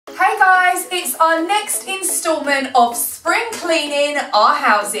it's our next instalment of spring cleaning our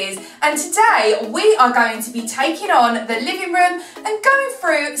houses, and today we are going to be taking on the living room and going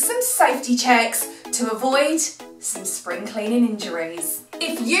through some safety checks to avoid some spring cleaning injuries.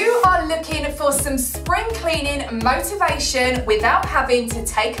 If you are looking for some spring cleaning motivation without having to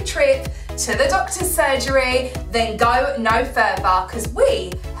take a trip to the doctor's surgery, then go no further, because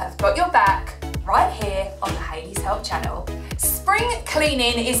we have got your back right here on the Hayley's Help channel. Spring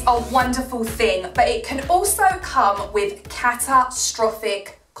cleaning is a wonderful thing, but it can also come with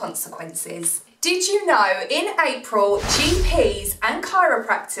catastrophic consequences. Did you know in April, GPs and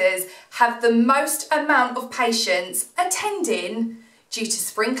chiropractors have the most amount of patients attending due to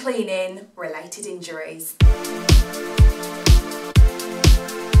spring cleaning related injuries?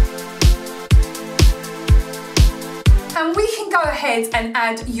 And we can go ahead and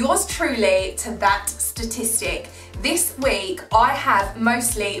add yours truly to that statistic. This week, I have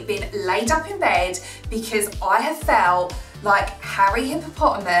mostly been laid up in bed because I have felt like Harry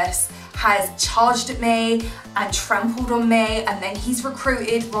Hippopotamus has charged at me and trampled on me, and then he's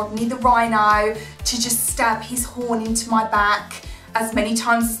recruited Rodney the Rhino to just stab his horn into my back as many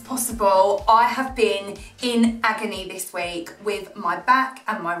times as possible. I have been in agony this week with my back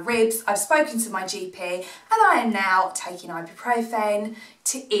and my ribs. I've spoken to my GP and I am now taking ibuprofen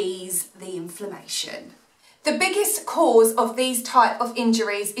to ease the inflammation. The biggest cause of these type of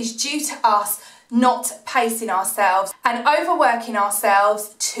injuries is due to us not pacing ourselves and overworking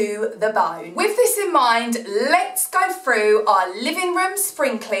ourselves to the bone. With this in mind, let's go through our living room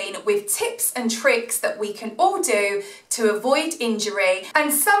spring clean with tips and tricks that we can all do to avoid injury,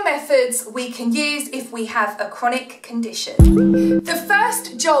 and some methods we can use if we have a chronic condition. The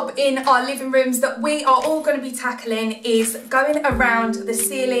first job in our living rooms that we are all going to be tackling is going around the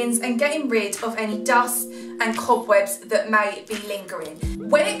ceilings and getting rid of any dust and cobwebs that may be lingering.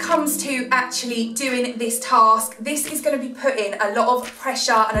 When it comes to actually doing this task, this is going to be putting a lot of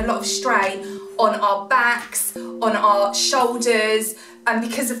pressure and a lot of strain on our backs, on our shoulders, and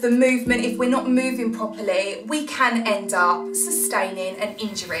because of the movement, if we're not moving properly, we can end up sustaining an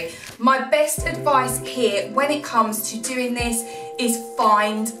injury. My best advice here when it comes to doing this is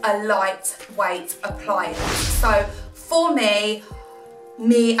find a lightweight appliance. So for me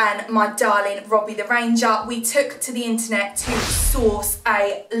and my darling Robbie the Ranger, we took to the internet to source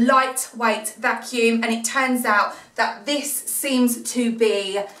a lightweight vacuum, and it turns out that this seems to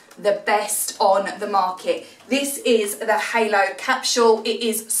be the best on the market. This is the Halo capsule. It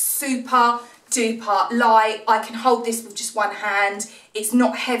is super duper light. I can hold this with just one hand. It's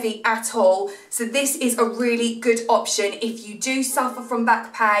not heavy at all. So this is a really good option if you do suffer from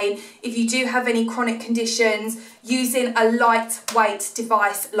back pain, if you do have any chronic conditions. Using a lightweight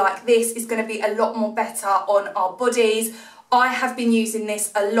device like this is going to be a lot more better on our bodies. I have been using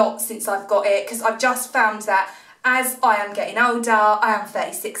this a lot since I've got it, because I've just found that as I am getting older, I am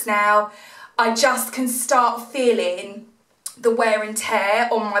 36 now, I just can start feeling the wear and tear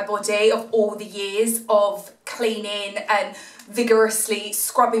on my body of all the years of cleaning and vigorously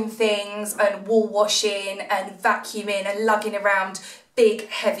scrubbing things and wall washing and vacuuming and lugging around big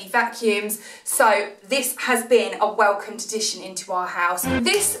heavy vacuums. So this has been a welcomed addition into our house.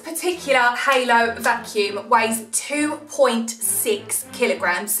 This particular Halo vacuum weighs 2.6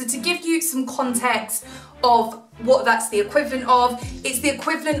 kilograms. So to give you some context of what that's the equivalent of, it's the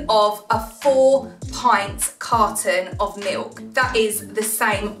equivalent of a 4-pint carton of milk. That is the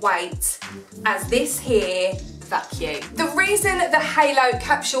same weight as this here vacuum. The reason the Halo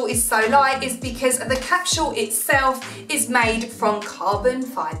capsule is so light is because the capsule itself is made from carbon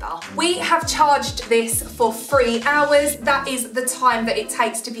fibre. We have charged this for 3 hours. That is the time that it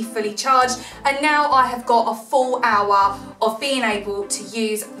takes to be fully charged, and now I have got a full hour of being able to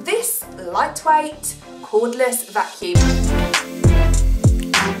use this lightweight cordless vacuum.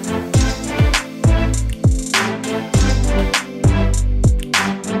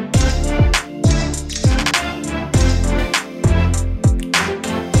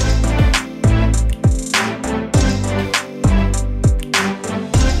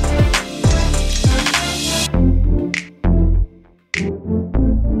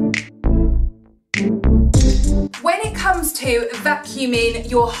 When it comes to vacuuming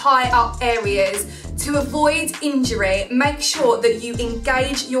your high up areas, to avoid injury, make sure that you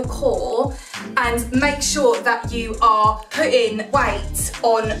engage your core and make sure that you are putting weight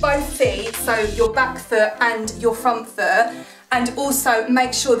on both feet, so your back foot and your front foot, and also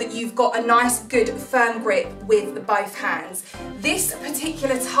make sure that you've got a nice good firm grip with both hands. This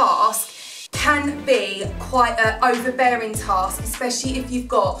particular task can be quite an overbearing task, especially if you've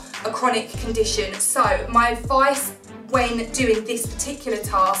got a chronic condition. So my advice when doing this particular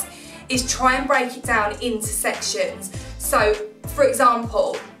task is try and break it down into sections. So, for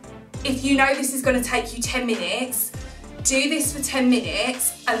example, if you know this is going to take you 10 minutes, do this for 10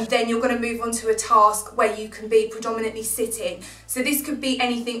 minutes and then you're going to move on to a task where you can be predominantly sitting. So this could be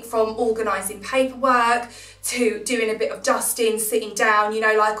anything from organising paperwork to doing a bit of dusting, sitting down, you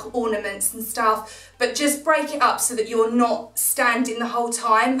know, like ornaments and stuff. But just break it up so that you're not standing the whole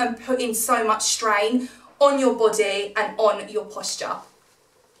time and putting so much strain on your body and on your posture.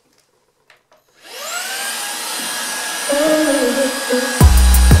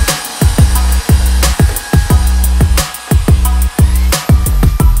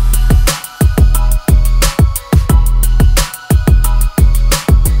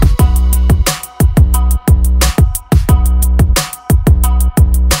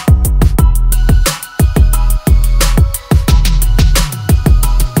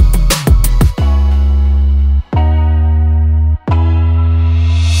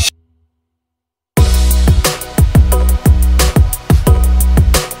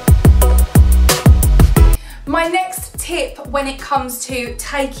 When it comes to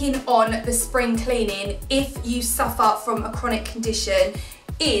taking on the spring cleaning, if you suffer from a chronic condition,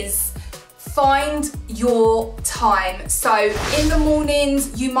 is find your time. So in the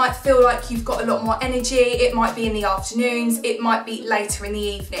mornings, you might feel like you've got a lot more energy. It might be in the afternoons, it might be later in the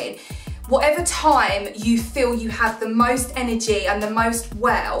evening. Whatever time you feel you have the most energy and the most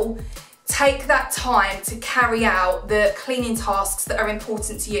well, take that time to carry out the cleaning tasks that are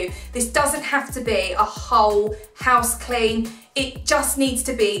important to you. This doesn't have to be a whole house clean. It just needs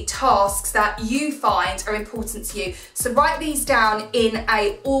to be tasks that you find are important to you. So write these down in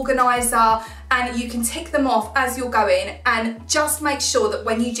a organiser and you can tick them off as you're going, and just make sure that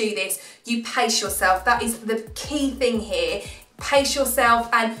when you do this, you pace yourself. That is the key thing here. Pace yourself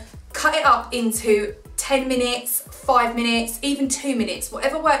and cut it up into 10 minutes, 5 minutes, even 2 minutes,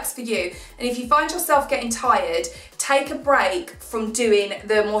 whatever works for you. And if you find yourself getting tired, take a break from doing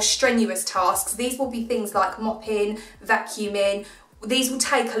the more strenuous tasks. These will be things like mopping, vacuuming. These will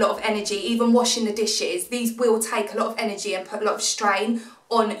take a lot of energy, even washing the dishes. These will take a lot of energy and put a lot of strain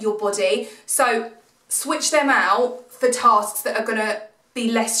on your body. So switch them out for tasks that are gonna be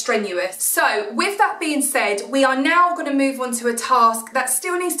less strenuous. So with that being said, we are now going to move on to a task that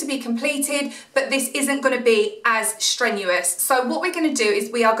still needs to be completed, but this isn't going to be as strenuous. So what we're going to do is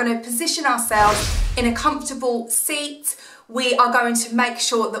we are going to position ourselves in a comfortable seat. We are going to make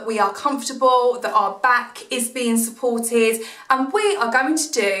sure that we are comfortable, that our back is being supported, and we are going to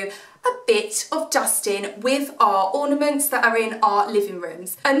do a bit of dusting with our ornaments that are in our living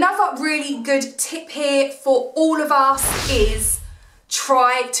rooms. Another really good tip here for all of us is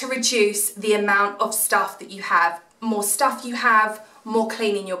try to reduce the amount of stuff that you have. More stuff you have, more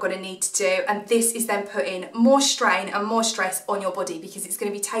cleaning you're going to need to do, and this is then putting more strain and more stress on your body because it's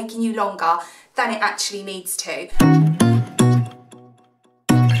going to be taking you longer than it actually needs to.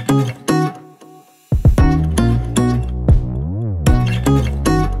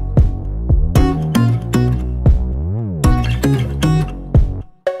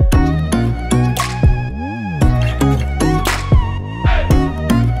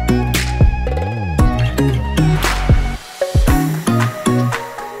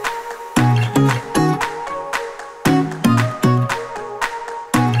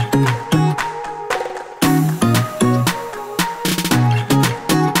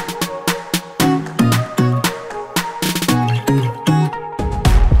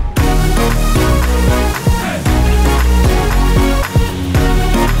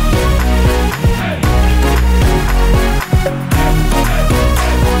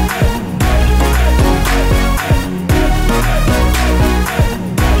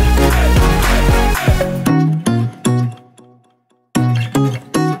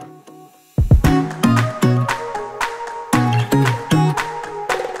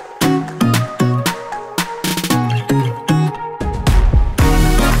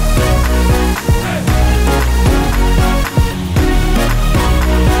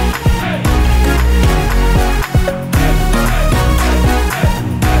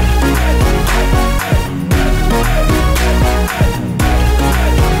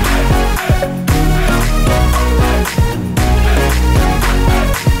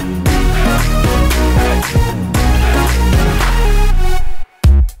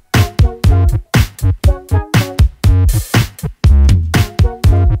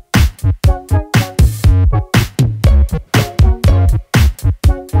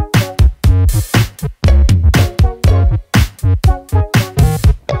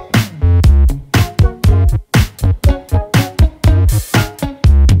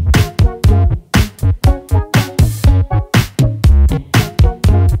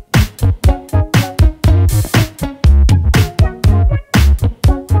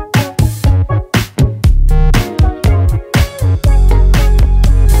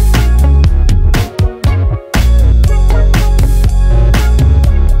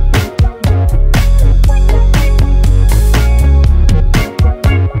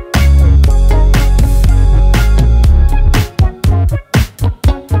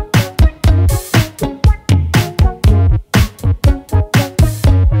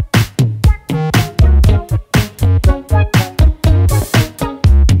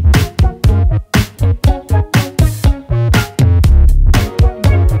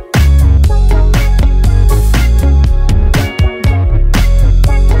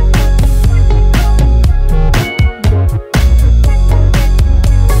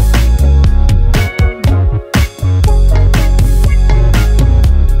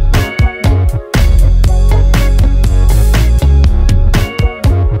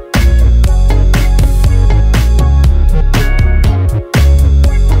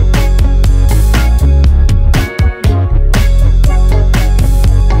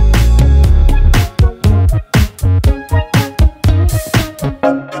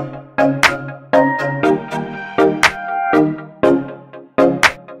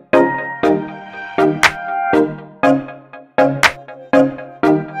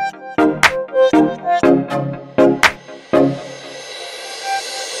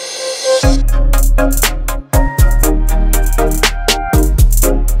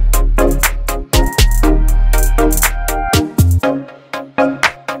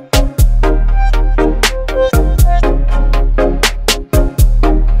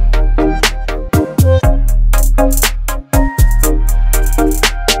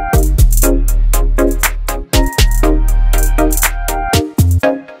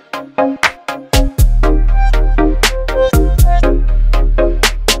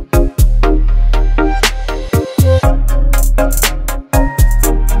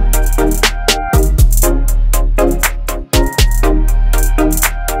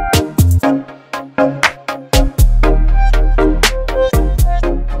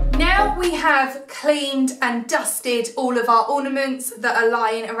 we have cleaned and dusted all of our ornaments that are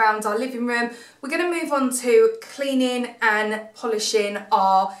lying around our living room, we're going to move on to cleaning and polishing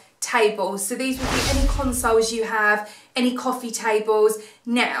our tables. So these will be any consoles you have, any coffee tables.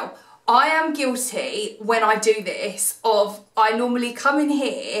 Now, I am guilty when I do this of, I normally come in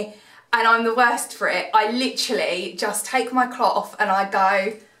here and I'm the worst for it. I literally just take my cloth and I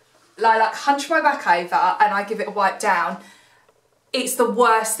go, like hunch my back over and I give it a wipe down. It's the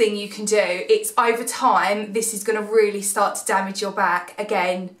worst thing you can do. It's over time, this is gonna really start to damage your back.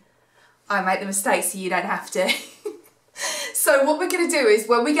 Again, I make the mistake so you don't have to. So what we're gonna do is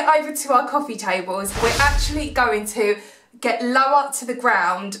when we get over to our coffee tables, we're actually going to get lower to the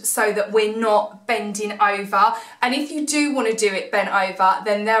ground so that we're not bending over. And if you do want to do it bent over,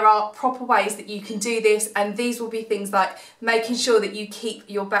 then there are proper ways that you can do this, and these will be things like making sure that you keep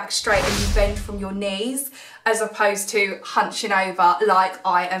your back straight and you bend from your knees as opposed to hunching over like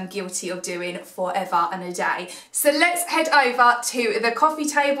I am guilty of doing forever and a day. So let's head over to the coffee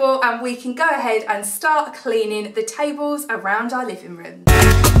table and we can go ahead and start cleaning the tables around our living room.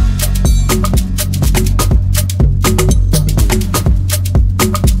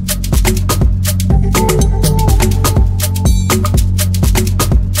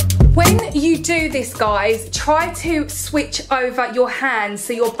 Do this, guys, try to switch over your hands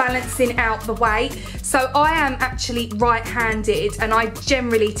so you're balancing out the weight. So I am actually right-handed and I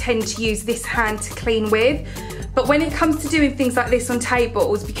generally tend to use this hand to clean with, but when it comes to doing things like this on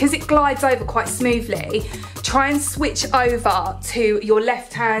tables, because it glides over quite smoothly, try and switch over to your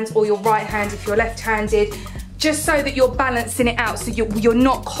left hand or your right hand if you're left-handed, just so that you're balancing it out, so you're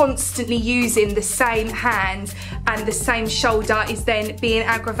not constantly using the same hand and the same shoulder is then being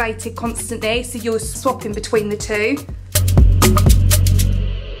aggravated constantly, so you're swapping between the two.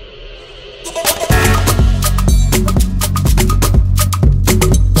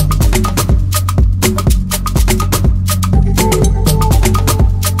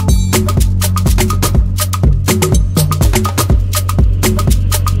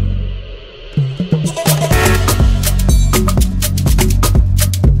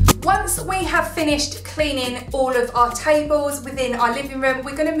 Finished cleaning all of our tables within our living room,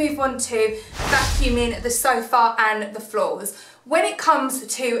 we're going to move on to vacuuming the sofa and the floors. When it comes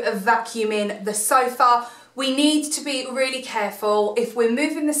to vacuuming the sofa, we need to be really careful if we're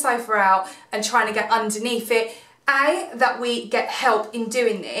moving the sofa out and trying to get underneath it. A, that we get help in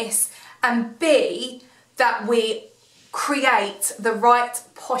doing this, and B, that we create the right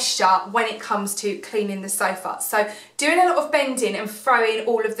posture when it comes to cleaning the sofa. So doing a lot of bending and throwing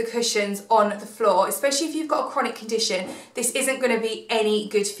all of the cushions on the floor, especially if you've got a chronic condition, this isn't going to be any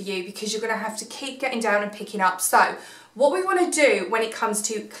good for you because you're going to have to keep getting down and picking up. So what we want to do when it comes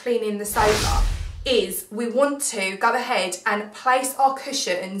to cleaning the sofa is we want to go ahead and place our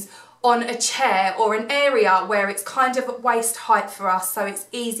cushions on a chair or an area where it's kind of at waist height for us, so it's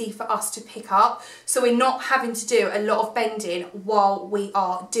easy for us to pick up, so we're not having to do a lot of bending while we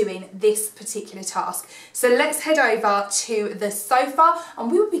are doing this particular task. So let's head over to the sofa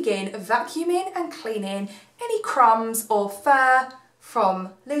and we will begin vacuuming and cleaning any crumbs or fur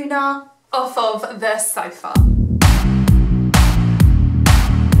from Luna off of the sofa.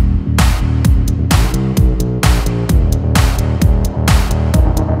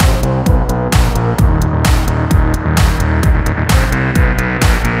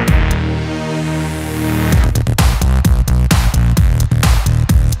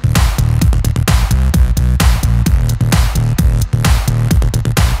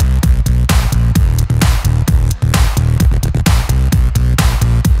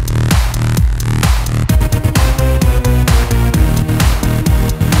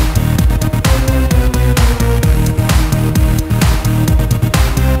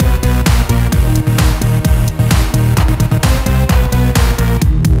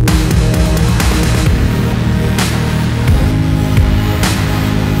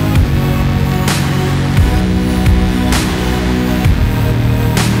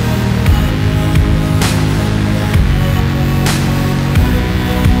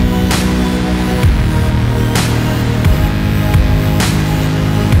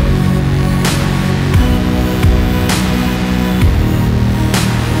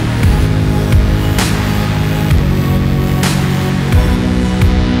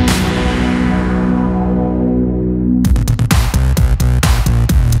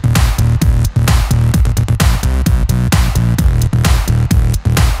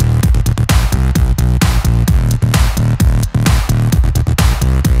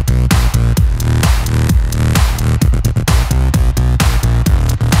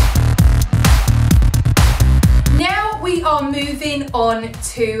 on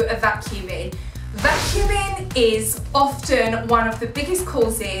to vacuuming. Vacuuming is often one of the biggest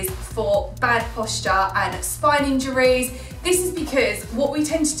causes for bad posture and spine injuries. This is because what we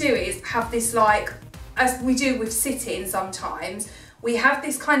tend to do is have this, like, as we do with sitting sometimes, we have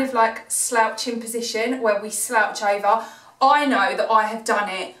this kind of like slouching position where we slouch over. I know that I have done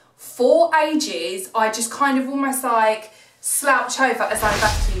it for ages. I just kind of almost like slouch over as I'm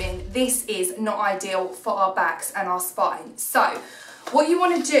vacuuming. This is not ideal for our backs and our spine. So what you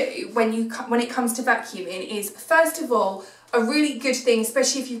want to do when it comes to vacuuming is, first of all, a really good thing,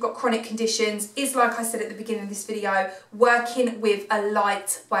 especially if you've got chronic conditions, is, like I said at the beginning of this video, working with a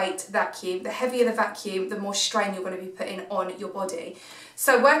lightweight vacuum. The heavier the vacuum, the more strain you're going to be putting on your body.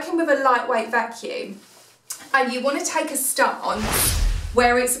 So working with a lightweight vacuum, and you want to take a stance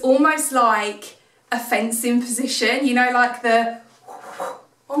where it's almost like a fencing position, you know, like the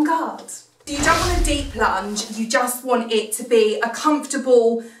on guard. You don't want a deep lunge, you just want it to be a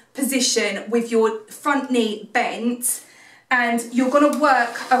comfortable position with your front knee bent, and you're going to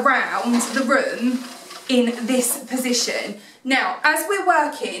work around the room in this position. Now, as we're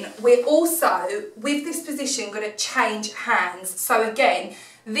working, we're also, with this position, going to change hands. So again,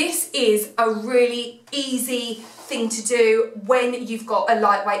 this is a really easy thing to do when you've got a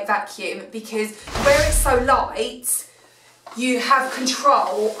lightweight vacuum, because where it's so light, you have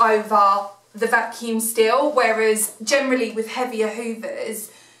control over the vacuum still, whereas generally with heavier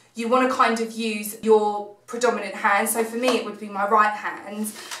hoovers, you want to kind of use your predominant hand. So for me, it would be my right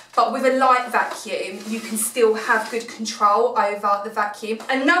hand. But with a light vacuum, you can still have good control over the vacuum.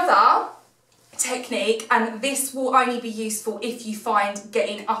 Another technique, and this will only be useful if you find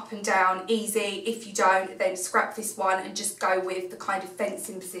getting up and down easy. If you don't, then scrap this one and just go with the kind of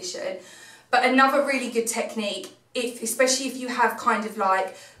fencing position. But another really good technique, especially if you have kind of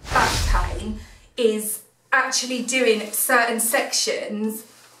like back pain, is actually doing certain sections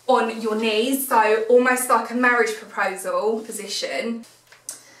on your knees, so almost like a marriage proposal position.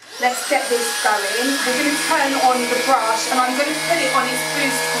 Let's get this going. We're going to turn on the brush and I'm going to put it on its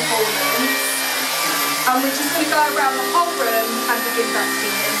boost performance, and we're just going to go around the whole room and begin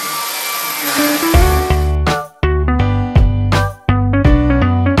vacuuming.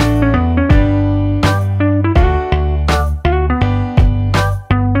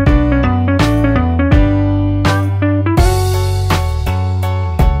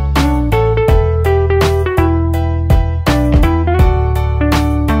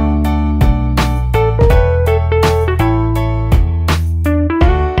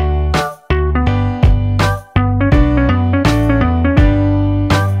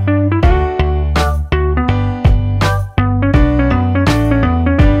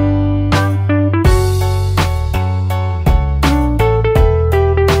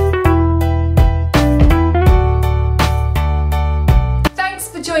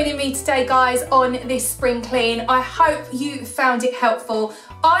 Today guys, on this spring clean. I hope you found it helpful.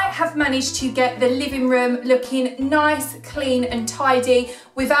 I have managed to get the living room looking nice, clean and tidy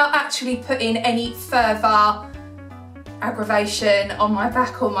without actually putting any further aggravation on my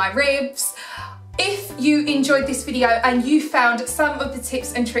back or my ribs. If you enjoyed this video and you found some of the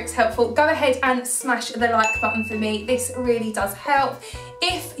tips and tricks helpful, go ahead and smash the like button for me. This really does help.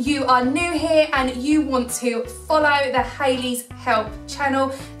 If you are new here and you want to follow the Hayley's Help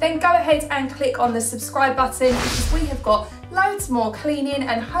channel, then go ahead and click on the subscribe button, because we have got loads more cleaning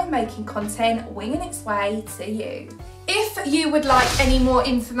and homemaking content winging its way to you. If you would like any more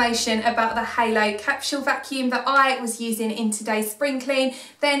information about the Hayley capsule vacuum that I was using in today's spring clean,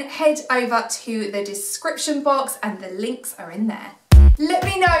 then head over to the description box and the links are in there. Let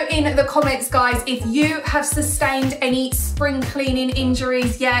me know in the comments, guys, if you have sustained any spring cleaning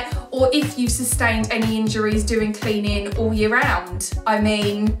injuries yet, or if you've sustained any injuries doing cleaning all year round. I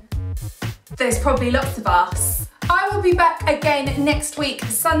mean, there's probably lots of us. I will be back again next week,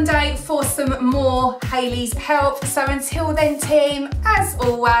 Sunday, for some more Hayley's Help. So until then, team, as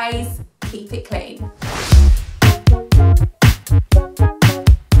always, keep it clean.